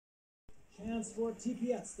Chance for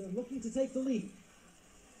TPS. They're looking to take the lead.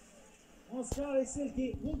 Oskar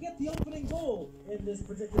Silki will get the opening goal in this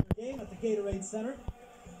particular game at the Gatorade Center.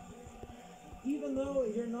 Even though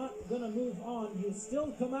you're not going to move on, you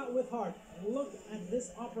still come out with heart. And look at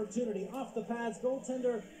this opportunity off the pads.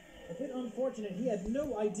 Goaltender, a bit unfortunate. He had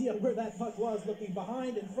no idea where that puck was, looking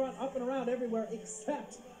behind, in front, up and around, everywhere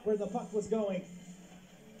except where the puck was going.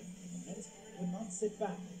 And would not sit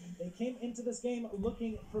back. They came into this game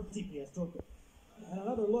looking for TPS Turku. And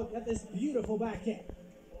another look at this beautiful backhand.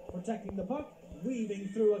 Protecting the puck, weaving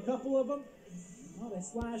through a couple of them. Not a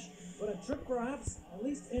slash, but a trip perhaps, at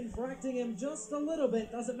least infracting him just a little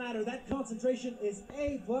bit. Doesn't matter, that concentration is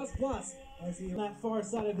A++. As he on that far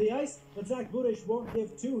side of the ice, but Zach Budish won't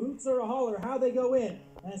give two hoots or a holler how they go in.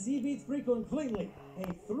 As he beats Brikon cleanly, a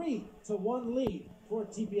 3-1 lead for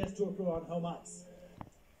TPS Turku on home ice.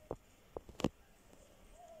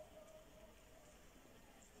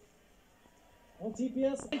 Well,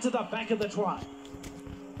 TPS into the back of the try.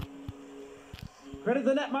 Credit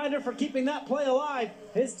the netminder for keeping that play alive.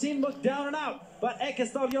 His team looked down and out, but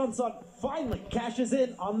Ekestal Jonsson finally cashes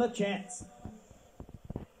in on the chance.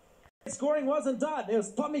 Scoring wasn't done. It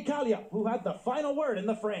was Tommy Kallio who had the final word in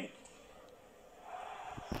the frame.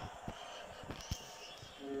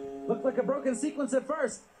 Looked like a broken sequence at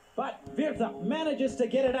first, but Virta manages to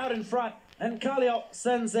get it out in front, and Kallio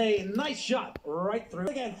sends a nice shot right through.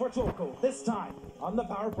 Again for Turku, this time on the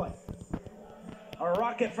power play. A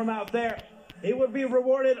rocket from out there. He would be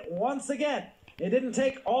rewarded once again. It didn't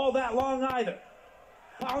take all that long either.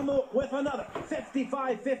 Palmu with another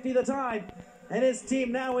 55-50 the time, and his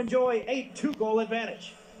team now enjoy a 2-goal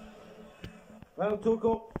advantage. Well,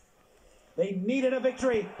 Turku, they needed a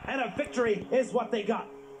victory, and a victory is what they got.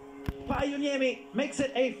 Pajuniemi makes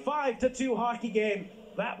it a 5-2 hockey game.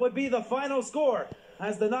 That would be the final score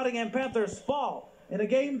as the Nottingham Panthers fall in a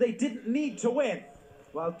game they didn't need to win.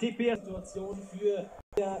 While TPS Situation für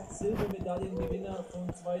der Silbermedaillengewinner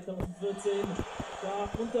von 2014 da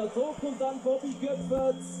unter Druck und dann Bobby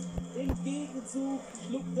Göpfert im Gegenzug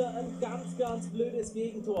schluckt er ein ganz blödes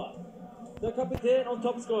Gegentor. Der Kapitän und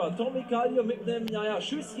Topscorer Tommy Kallio mit einem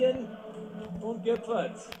Schüsschen und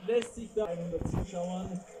Göpfert lässt sich da 100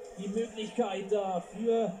 Zuschauern die Möglichkeit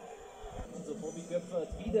dafür. Also Bobby Göpfert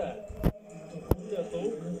wieder unter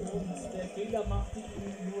Druck und der Fehler macht ihn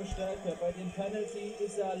nur stärker. Bei dem Penalty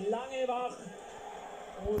ist er lange wach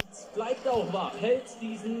und bleibt auch wach, hält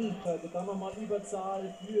diesen, dann nochmal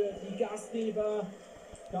Überzahl für die Gastgeber.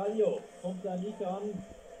 Kallio kommt da nicht ran.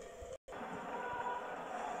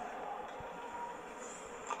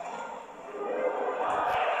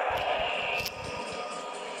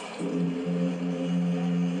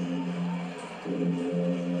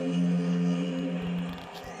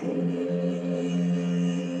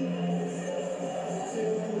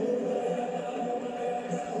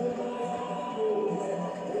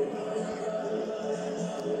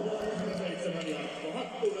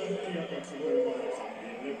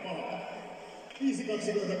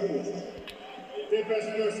 TPS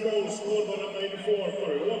first goal scored by number 84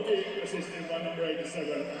 for Rocky, assisted by number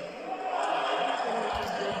 87.